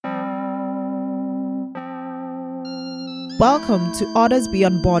Welcome to Orders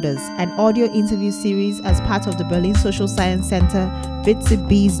Beyond Borders, an audio interview series as part of the Berlin Social Science Center,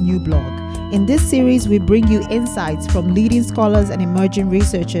 VITSIB's new blog. In this series, we bring you insights from leading scholars and emerging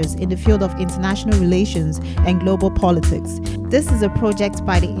researchers in the field of international relations and global politics. This is a project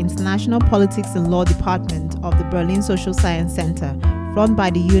by the International Politics and Law Department of the Berlin Social Science Center, run by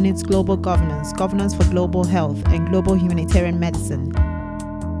the units Global Governance, Governance for Global Health, and Global Humanitarian Medicine.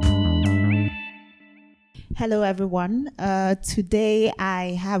 Hello, everyone. Today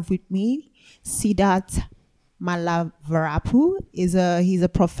I have with me Siddharth Malavarapu. He's a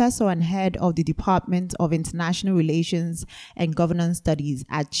professor and head of the Department of International Relations and Governance Studies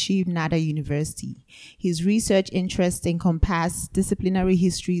at Shiv Nada University. His research interests encompass disciplinary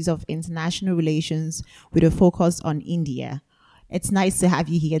histories of international relations with a focus on India. It's nice to have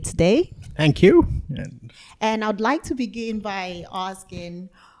you here today. Thank you. And I'd like to begin by asking,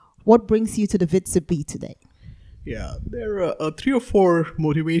 what brings you to the VITSIB today? Yeah, there are 3 or 4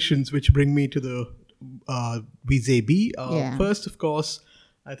 motivations which bring me to the VITSIB. First, of course,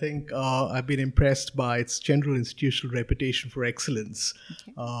 I think I've been impressed by its general institutional reputation for excellence.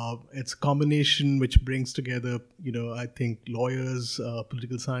 Okay. It's a combination which brings together, I think lawyers,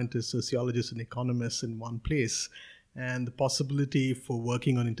 political scientists, sociologists, and economists in one place. And the possibility for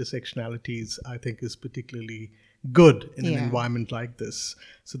working on intersectionalities, I think, is particularly good in an environment like this.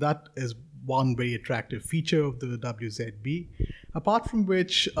 So that is one very attractive feature of the WZB. Apart from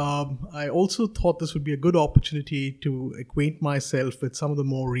which, I also thought this would be a good opportunity to acquaint myself with some of the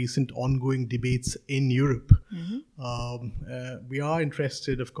more recent ongoing debates in Europe. Mm-hmm. We are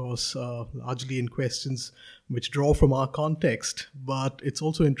interested, of course, largely in questions which draw from our context, but it's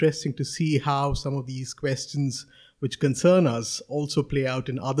also interesting to see how some of these questions which concern us also play out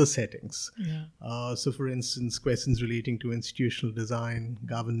in other settings. Yeah. So for instance, questions relating to institutional design,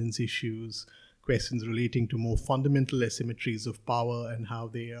 governance issues, questions relating to more fundamental asymmetries of power and how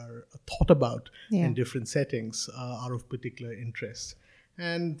they are thought about in different settings are of particular interest.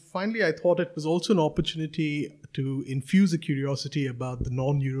 And finally, I thought it was also an opportunity to infuse a curiosity about the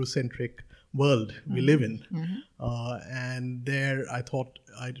non-Eurocentric world we live in. Mm-hmm. And there I thought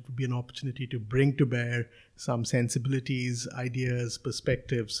it would be an opportunity to bring to bear some sensibilities, ideas,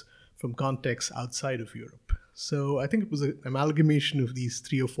 perspectives from contexts outside of Europe. So I think it was an amalgamation of these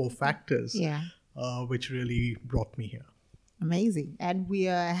 3 or 4 factors which really brought me here. Amazing. And we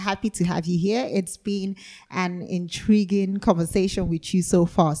are happy to have you here. It's been an intriguing conversation with you so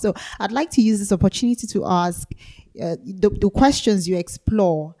far. So I'd like to use this opportunity to ask the questions you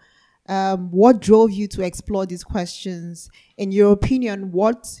explore. What drove you to explore these questions? In your opinion,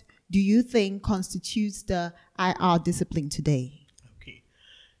 what do you think constitutes the IR discipline today? Okay.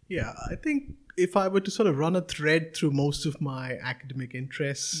 Yeah, I think if I were to sort of run a thread through most of my academic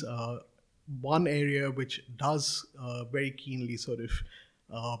interests, one area which does very keenly sort of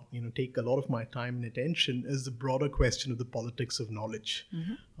take a lot of my time and attention is the broader question of the politics of knowledge.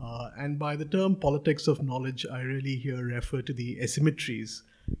 Mm-hmm. And by the term politics of knowledge, I really here refer to the asymmetries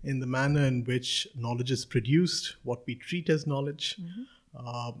in the manner in which knowledge is produced, what we treat as knowledge. Mm-hmm.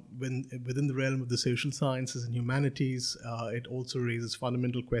 Within the realm of the social sciences and humanities, it also raises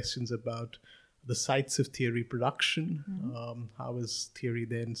fundamental questions about the sites of theory production. Mm-hmm. How is theory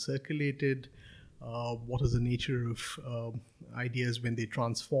then circulated? What is the nature of ideas when they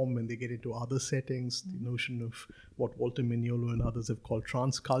transform, when they get into other settings? Mm-hmm. The notion of what Walter Mignolo and others have called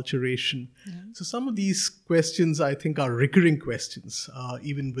transculturation. Mm-hmm. So some of these questions, I think, are recurring questions,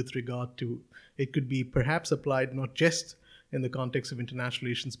 even with regard to, it could be perhaps applied not just in the context of international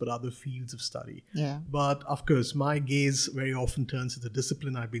relations, but other fields of study. Yeah. But of course, my gaze very often turns to the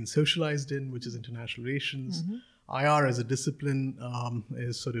discipline I've been socialized in, which is international relations. Mm-hmm. IR as a discipline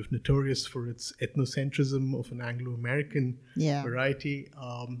is sort of notorious for its ethnocentrism of an Anglo-American variety.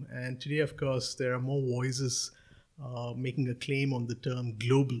 And today, of course, there are more voices making a claim on the term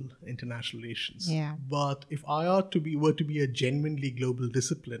global international relations. Yeah. But if IR were to be a genuinely global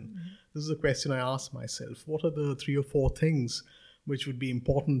discipline, this is a question I ask myself. What are the 3 or 4 things which would be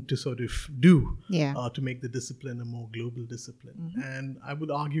important to sort of do to make the discipline a more global discipline? Mm-hmm. And I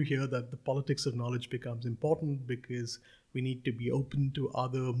would argue here that the politics of knowledge becomes important because we need to be open to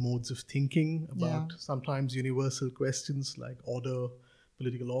other modes of thinking about sometimes universal questions like order,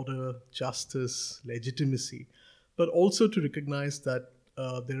 political order, justice, legitimacy, but also to recognize that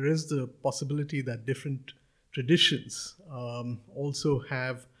there is the possibility that different traditions also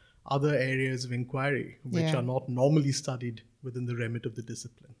have other areas of inquiry which are not normally studied within the remit of the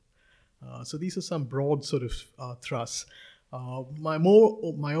discipline. So these are some broad sort of thrusts. My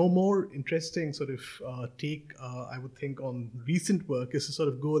more interesting sort of take, I would think, on recent work is to sort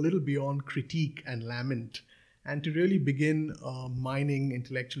of go a little beyond critique and lament and to really begin mining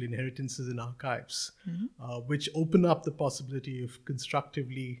intellectual inheritances in archives, which open up the possibility of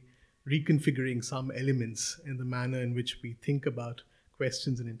constructively reconfiguring some elements in the manner in which we think about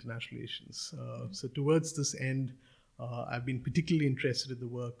questions in international relations. So towards this end, I've been particularly interested in the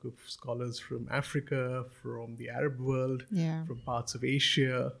work of scholars from Africa, from the Arab world, from parts of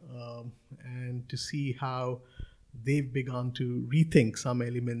Asia, and to see how they've begun to rethink some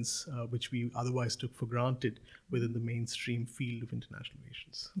elements which we otherwise took for granted within the mainstream field of international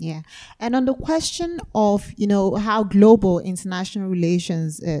relations. Yeah. And on the question of, how global international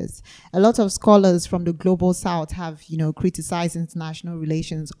relations is, a lot of scholars from the global south have, criticized international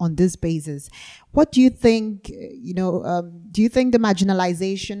relations on this basis. What do you think, do you think the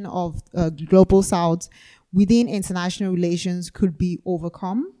marginalization of global south within international relations could be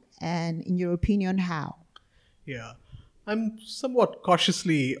overcome? And in your opinion, how? Yeah, I'm somewhat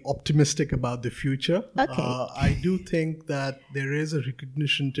cautiously optimistic about the future. Okay. I do think that there is a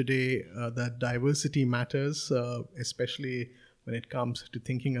recognition today that diversity matters, especially when it comes to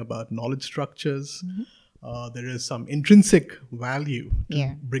thinking about knowledge structures. There is some intrinsic value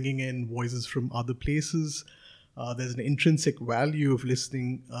to bringing in voices from other places. There's an intrinsic value of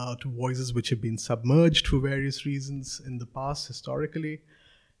listening to voices which have been submerged for various reasons in the past, historically.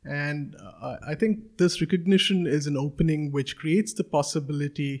 And I think this recognition is an opening which creates the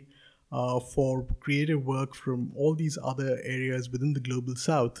possibility for creative work from all these other areas within the global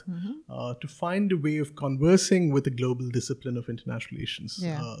south to find a way of conversing with the global discipline of international relations.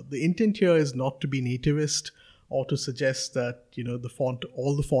 The intent here is not to be nativist or to suggest that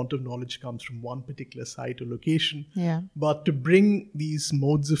all the font of knowledge comes from one particular site or location, but to bring these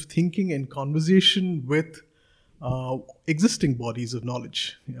modes of thinking and conversation with existing bodies of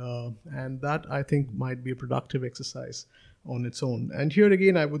knowledge. And that, I think, might be a productive exercise on its own. And here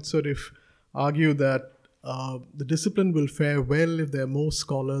again, I would sort of argue that the discipline will fare well if there are more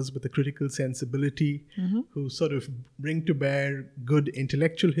scholars with a critical sensibility who sort of bring to bear good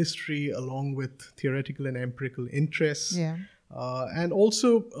intellectual history along with theoretical and empirical interests. And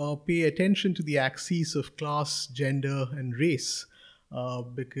also pay attention to the axes of class, gender, and race.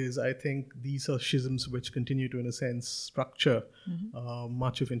 Because I think these are schisms which continue to, in a sense, structure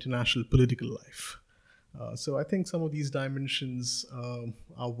much of international political life. So I think some of these dimensions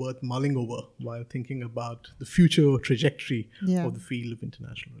are worth mulling over while thinking about the future trajectory of the field of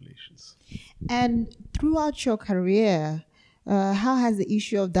international relations. And throughout your career, how has the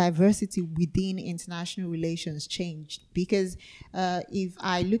issue of diversity within international relations changed? Because if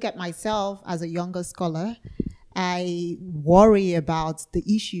I look at myself as a younger scholar, I worry about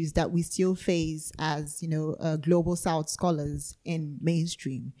the issues that we still face as, global South scholars in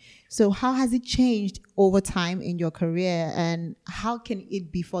mainstream. So how has it changed over time in your career, and how can it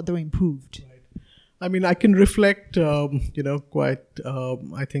be further improved? I mean, I can reflect, quite,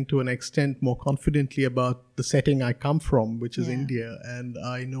 I think to an extent more confidently about the setting I come from, which is India. And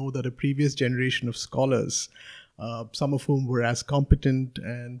I know that a previous generation of scholars, some of whom were as competent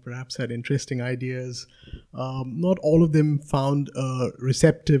and perhaps had interesting ideas, not all of them found a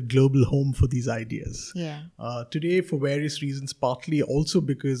receptive global home for these ideas. Today, for various reasons, partly also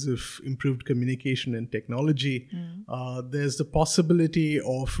because of improved communication and technology, there's the possibility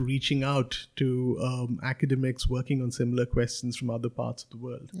of reaching out to academics working on similar questions from other parts of the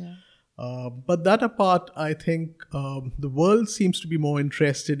world. But that apart, I think the world seems to be more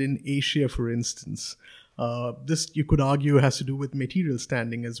interested in Asia, for instance. This, you could argue, has to do with material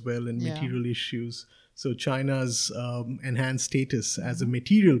standing as well and material issues. So China's enhanced status as a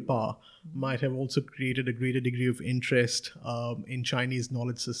material power might have also created a greater degree of interest in Chinese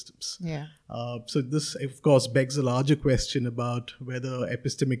knowledge systems. So this, of course, begs a larger question about whether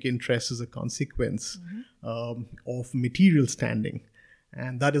epistemic interest is a consequence of material standing.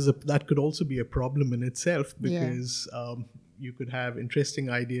 And that could also be a problem in itself, because you could have interesting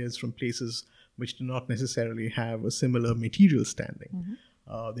ideas from places which do not necessarily have a similar material standing.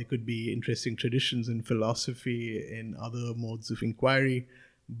 There could be interesting traditions in philosophy, in other modes of inquiry,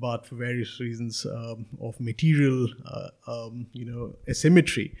 but for various reasons of material,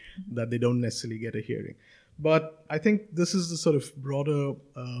 asymmetry, that they don't necessarily get a hearing. But I think this is the sort of broader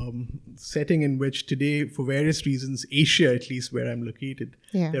setting in which today, for various reasons, Asia, at least where I'm located,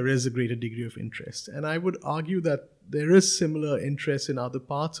 there is a greater degree of interest. And I would argue that there is similar interest in other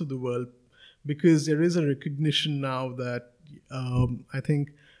parts of the world, because there is a recognition now that I think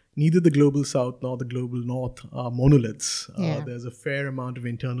neither the global south nor the global north are monoliths. There's a fair amount of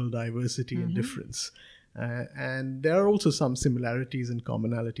internal diversity and difference. And there are also some similarities and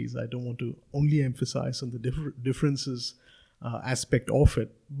commonalities. I don't want to only emphasize on the differences, aspect of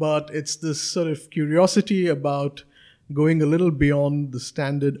it. But it's this sort of curiosity about going a little beyond the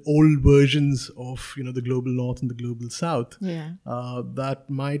standard old versions of the global north and the global south, that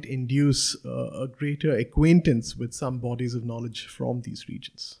might induce a greater acquaintance with some bodies of knowledge from these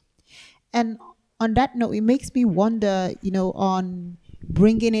regions. And on that note, it makes me wonder, on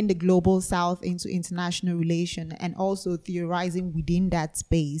bringing in the global south into international relation and also theorizing within that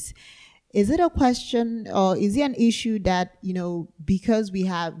space. Is it a question or is it an issue that, because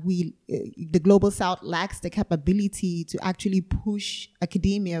the global south lacks the capability to actually push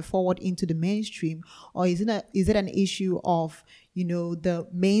academia forward into the mainstream? Or is it an issue of, the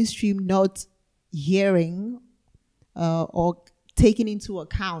mainstream not hearing or taking into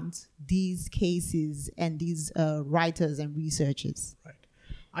account these cases and these writers and researchers? Right.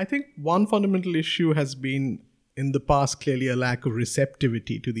 I think one fundamental issue has been in the past clearly a lack of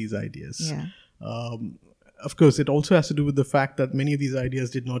receptivity to these ideas. Yeah. Of course, it also has to do with the fact that many of these ideas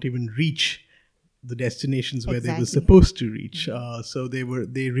did not even reach the destinations where they were supposed to reach. So they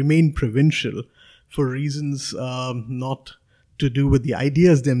remained provincial for reasons not to do with the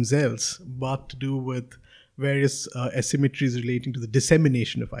ideas themselves, but to do with various asymmetries relating to the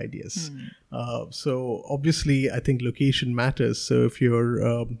dissemination of ideas. So obviously, I think location matters. So if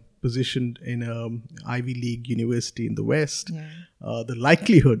you're positioned in an Ivy League university in the West, the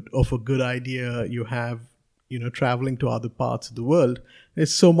likelihood of a good idea you have, traveling to other parts of the world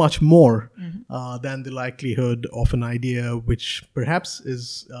is so much more than the likelihood of an idea which perhaps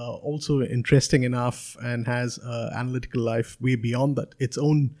is also interesting enough and has analytical life way beyond that, its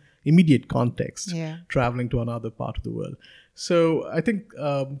own immediate context, traveling to another part of the world. So I think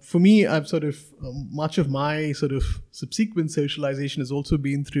for me, I've sort of much of my sort of subsequent socialization has also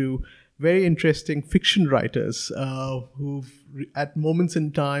been through very interesting fiction writers who've at moments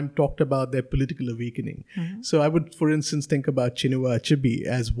in time talked about their political awakening. So I would, for instance, think about Chinua Achebe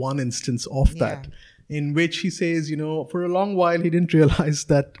as one instance of that, in which he says, for a long while he didn't realize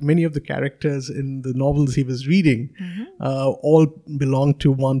that many of the characters in the novels he was reading all belonged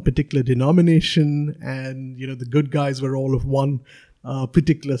to one particular denomination, and the good guys were all of one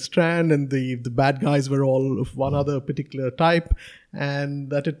particular strand, and the bad guys were all of one other particular type, and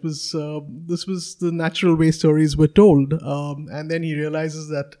that it was this was the natural way stories were told. And then he realizes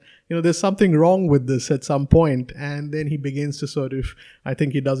that there's something wrong with this at some point, and then he begins to sort of, I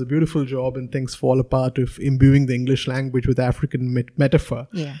think he does a beautiful job in Things Fall Apart of imbuing the English language with African metaphor.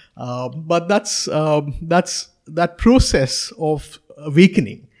 But that's that process of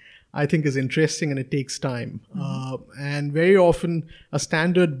awakening, I think, is interesting, and it takes time. And very often a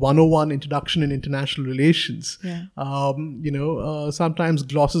standard 101 introduction in international relations, sometimes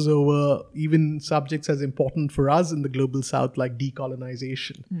glosses over even subjects as important for us in the global south, like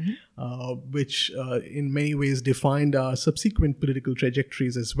decolonization, which in many ways defined our subsequent political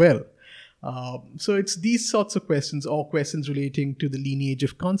trajectories as well. So it's these sorts of questions, or questions relating to the lineage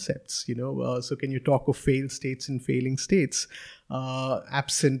of concepts, so can you talk of failed states and failing states,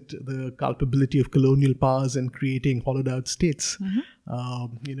 absent the culpability of colonial powers and creating hollowed out states,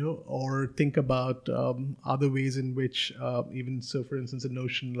 or think about other ways in which even so, for instance, a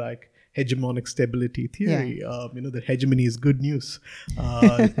notion like hegemonic stability theory, that hegemony is good news,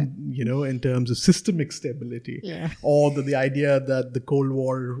 in terms of systemic stability, or the idea that the Cold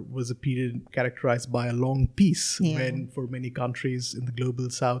War was a period characterized by a long peace, when for many countries in the global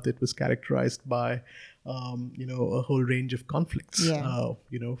south it was characterized by a whole range of conflicts,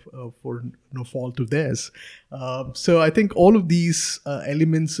 for no fault of theirs. So I think all of these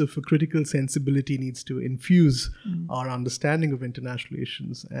elements of a critical sensibility needs to infuse our understanding of international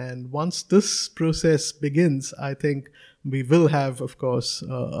relations. And once this process begins, I think we will have, of course,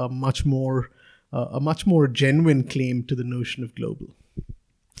 a much more genuine claim to the notion of global.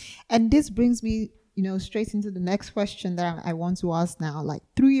 And this brings me, straight into the next question that I want to ask now. Like,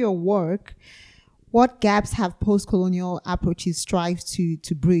 through your work, what gaps have post-colonial approaches strived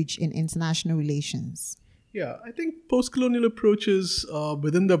to bridge in international relations? Yeah, I think post-colonial approaches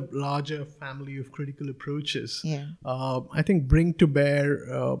within the larger family of critical approaches, I think bring to bear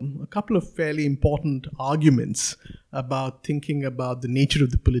a couple of fairly important arguments about thinking about the nature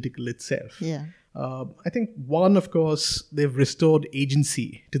of the political itself. I think one, of course, they've restored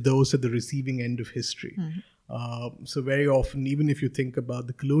agency to those at the receiving end of history. So very often, even if you think about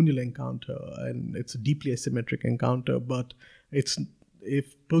the colonial encounter, and it's a deeply asymmetric encounter, but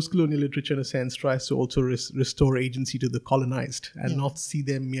if post-colonial literature in a sense tries to also restore agency to the colonized and not see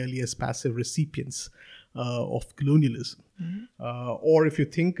them merely as passive recipients of colonialism. Or if you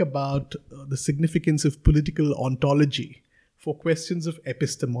think about the significance of political ontology for questions of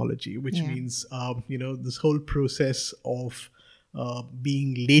epistemology, which means, this whole process of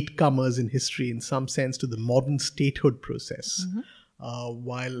being latecomers in history in some sense to the modern statehood process.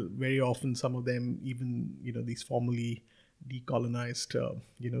 While very often some of them, even, these formerly decolonized,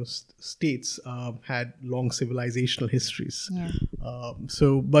 states had long civilizational histories.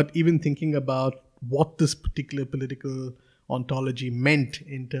 But even thinking about what this particular political ontology meant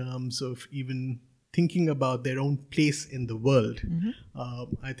in terms of even thinking about their own place in the world,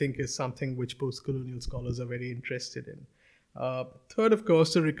 I think is something which post-colonial scholars are very interested in. Third, of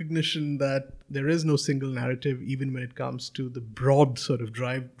course, the recognition that there is no single narrative, even when it comes to the broad sort of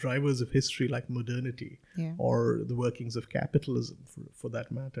drivers of history like modernity or the workings of capitalism, for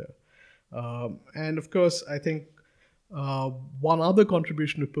that matter. And of course, I think one other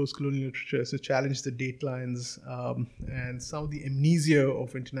contribution of post-colonial literature is to challenge the datelines and some of the amnesia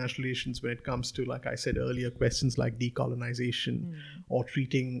of international relations when it comes to, like I said earlier, questions like decolonization or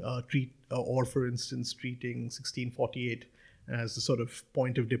for instance, treating 1648 as the sort of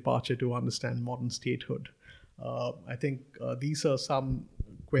point of departure to understand modern statehood. I think these are some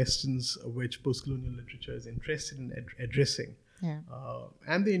questions which post-colonial literature is interested in addressing.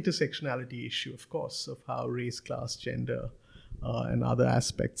 And the intersectionality issue, of course, of how race, class, gender, and other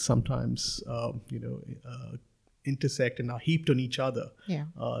aspects sometimes, intersect and are heaped on each other,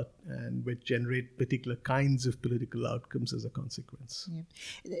 and which generate particular kinds of political outcomes as a consequence.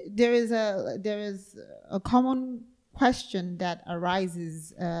 There is a common question that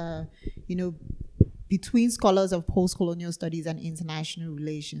arises, between scholars of post-colonial studies and international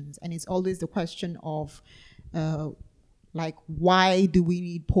relations, and it's always the question of why do we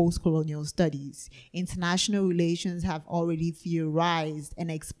need post-colonial studies? International relations have already theorized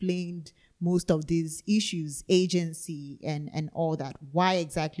and explained most of these issues, agency and all that. Why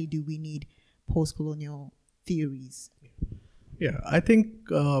exactly do we need post-colonial theories? Yeah, I think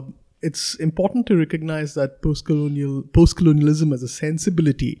it's important to recognize that post-colonialism as a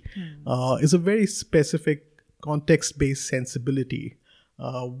sensibility is a very specific context-based sensibility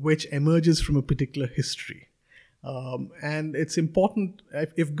which emerges from a particular history. And it's important,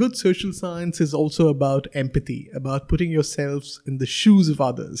 if good social science is also about empathy, about putting yourselves in the shoes of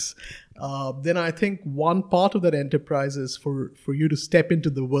others, then I think one part of that enterprise is for you to step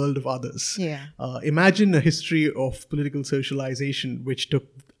into the world of others. Imagine a history of political socialization which took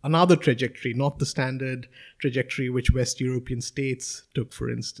another trajectory, not the standard trajectory which West European states took, for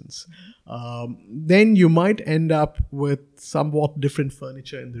instance. Then you might end up with somewhat different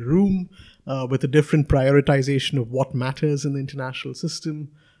furniture in the room, with a different prioritization of what matters in the international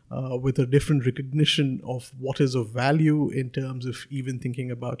system, with a different recognition of what is of value in terms of even thinking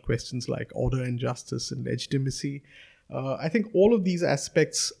about questions like order and justice and legitimacy. I think all of these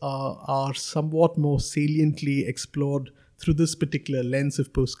aspects are somewhat more saliently explored through this particular lens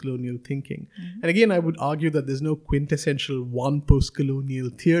of post-colonial thinking. And again, I would argue that there's no quintessential one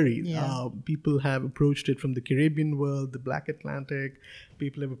post-colonial theory. People have approached it from the Caribbean world, the Black Atlantic.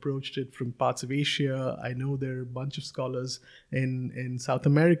 People have approached it from parts of Asia. I know there are a bunch of scholars in South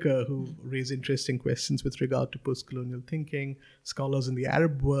America who raise interesting questions with regard to post-colonial thinking, scholars in the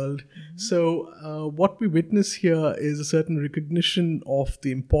Arab world. So what we witness here is a certain recognition of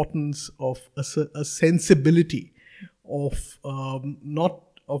the importance of a sensibility of not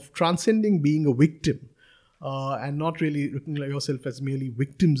of transcending being a victim and not really looking at yourself as merely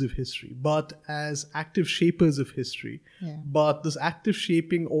victims of history, but as active shapers of history. But this active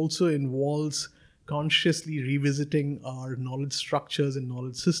shaping also involves consciously revisiting our knowledge structures and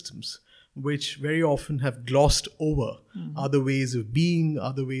knowledge systems, which very often have glossed over other ways of being,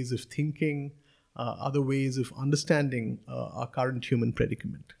 other ways of thinking, other ways of understanding our current human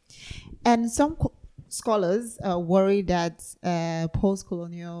predicament. And some scholars worry that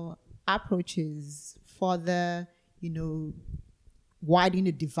post-colonial approaches further, widen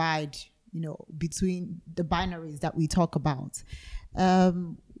the divide, between the binaries that we talk about.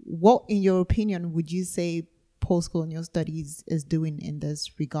 What, in your opinion, would you say post-colonial studies is doing in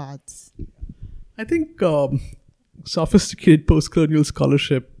this regard? I think sophisticated post-colonial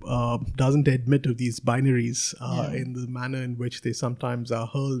scholarship doesn't admit of these binaries in the manner in which they sometimes are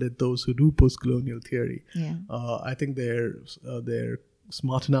hurled at those who do post-colonial theory. I think they're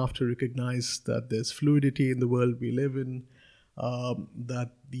smart enough to recognize that there's fluidity in the world we live in,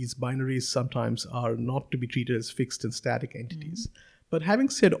 that these binaries sometimes are not to be treated as fixed and static entities. But having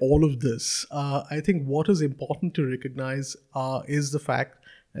said all of this, I think what is important to recognize is the fact,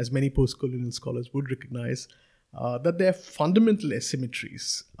 as many post-colonial scholars would recognize, that there are fundamental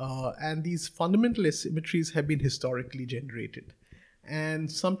asymmetries. And these fundamental asymmetries have been historically generated.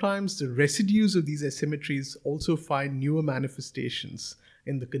 And sometimes the residues of these asymmetries also find newer manifestations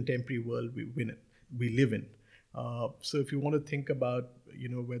in the contemporary world we live in. So if you want to think about,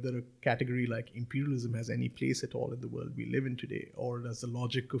 whether a category like imperialism has any place at all in the world we live in today, or does the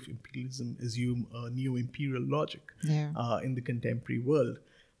logic of imperialism assume a neo-imperial logic in the contemporary world,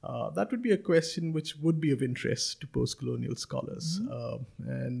 that would be a question which would be of interest to post-colonial scholars.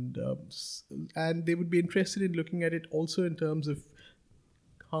 And they would be interested in looking at it also in terms of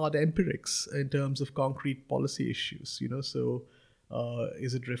hard empirics, in terms of concrete policy issues. So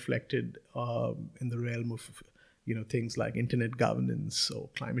is it reflected in the realm of things like internet governance or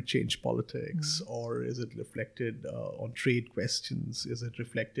climate change politics, or is it reflected on trade questions? Is it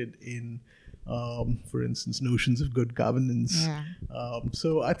reflected in, for instance, notions of good governance?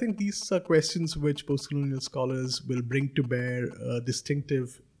 So I think these are questions which post-colonial scholars will bring to bear a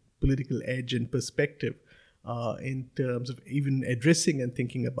distinctive political edge and perspective in terms of even addressing and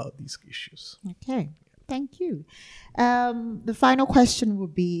thinking about these issues. Okay. Thank you. The final question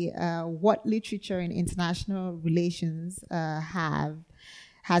would be, what literature in international relations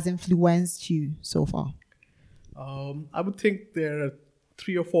has influenced you so far? I would think there are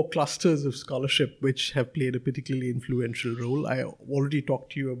 3 or 4 clusters of scholarship which have played a particularly influential role. I already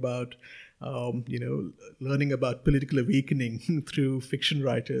talked to you about learning about political awakening through fiction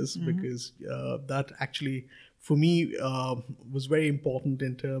writers, because that actually, for me, was very important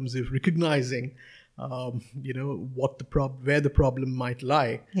in terms of recognizing where the problem might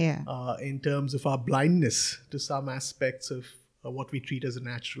lie, in terms of our blindness to some aspects of what we treat as a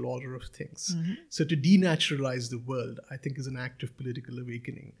natural order of things. So to denaturalize the world, I think, is an act of political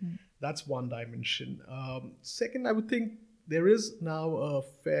awakening. That's one dimension. Second, I would think there is now a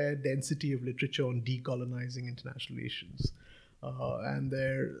fair density of literature on decolonizing international relations. And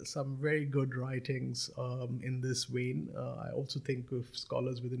there are some very good writings in this vein. I also think of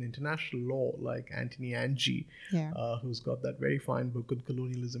scholars within international law like Anthony Angie, who's got that very fine book on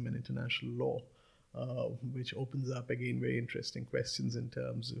colonialism and international law, which opens up, again, very interesting questions in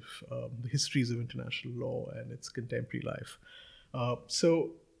terms of the histories of international law and its contemporary life.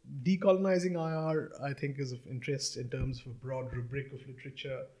 So decolonizing IR, I think, is of interest in terms of a broad rubric of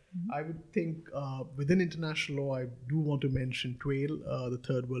literature. I would think within international law, I do want to mention TWAIL, the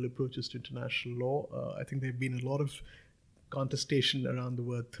Third World Approaches to International Law. I think there have been a lot of contestation around the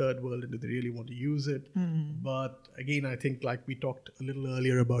word third world and do they really want to use it. But again, I think, like we talked a little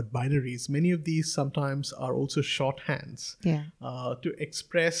earlier about binaries, many of these sometimes are also shorthands to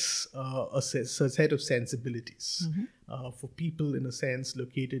express a set of sensibilities for people, in a sense,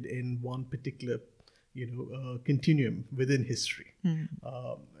 located in one particular continuum within history.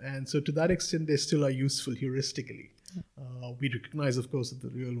 And so to that extent, they still are useful heuristically. We recognize, of course, that the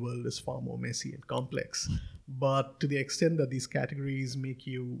real world is far more messy and complex. But to the extent that these categories make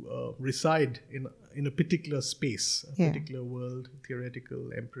you reside in a particular space, a particular world,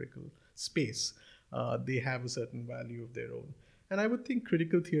 theoretical, empirical space, they have a certain value of their own. And I would think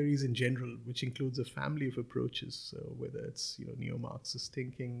critical theories in general, which includes a family of approaches, so whether it's neo-Marxist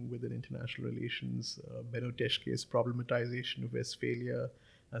thinking within international relations, Benno Teschke's problematization of Westphalia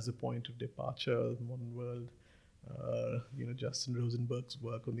as a point of departure in the modern world, Justin Rosenberg's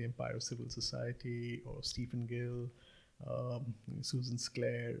work on the Empire of Civil Society, or Stephen Gill, Susan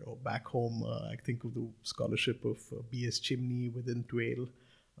Sclair, or back home, I think of the scholarship of B.S. Chimney within TWAIL.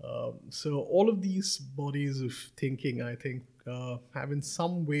 So all of these bodies of thinking, I think, have in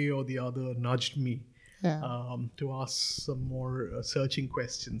some way or the other nudged me to ask some more searching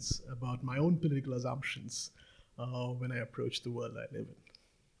questions about my own political assumptions when I approach the world I live in.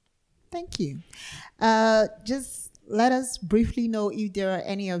 Thank you. Just let us briefly know if there are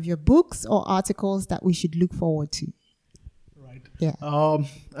any of your books or articles that we should look forward to. Right. Yeah.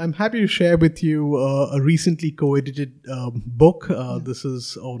 I'm happy to share with you a recently co-edited book. This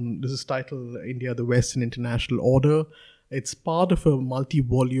is titled India, the West and International Order. It's part of a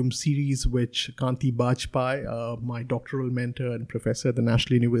multi-volume series which Kanti Bajpai, my doctoral mentor and professor at the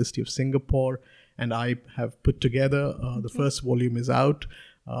National University of Singapore, and I have put together. The first volume is out,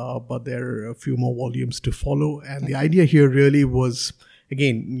 but there are a few more volumes to follow. And the idea here really was,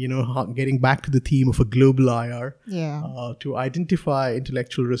 again, getting back to the theme of a global IR, to identify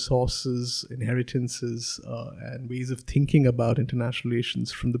intellectual resources, inheritances, and ways of thinking about international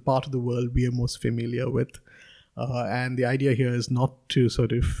relations from the part of the world we are most familiar with. And the idea here is not to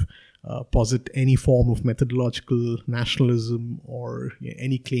sort of posit any form of methodological nationalism or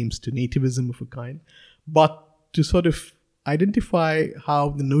any claims to nativism of a kind, but to sort of identify how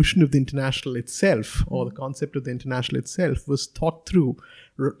the notion of the international itself, or the concept of the international itself, was thought through,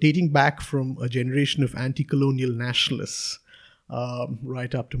 dating back from a generation of anti-colonial nationalists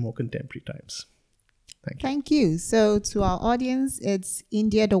right up to more contemporary times. Thank you. Thank you. So to our audience, it's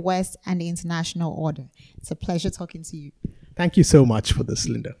India, the West, and the International Order. It's a pleasure talking to you. Thank you so much for this,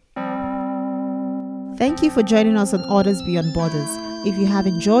 Linda. Thank you for joining us on Orders Beyond Borders. If you have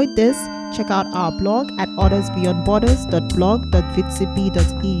enjoyed this, check out our blog at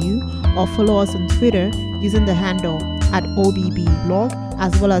ordersbeyondborders.blog.vitsib.eu or follow us on Twitter using the handle @OBBblog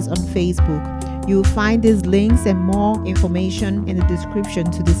as well as on Facebook. You'll find these links and more information in the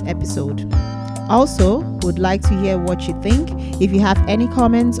description to this episode. Also, would like to hear what you think. If you have any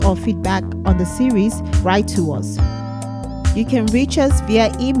comments or feedback on the series, write to us. You can reach us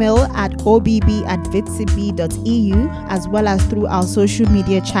via email at obb@vitsib.eu as well as through our social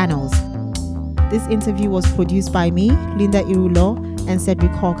media channels. This interview was produced by me, Linda Irulo, and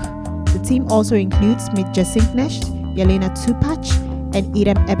Cedric Hawk. The team also includes Mitja Sinknecht, Yelena Tupach, and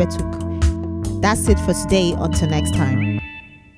Idem Ebetuk. That's it for today. Until next time.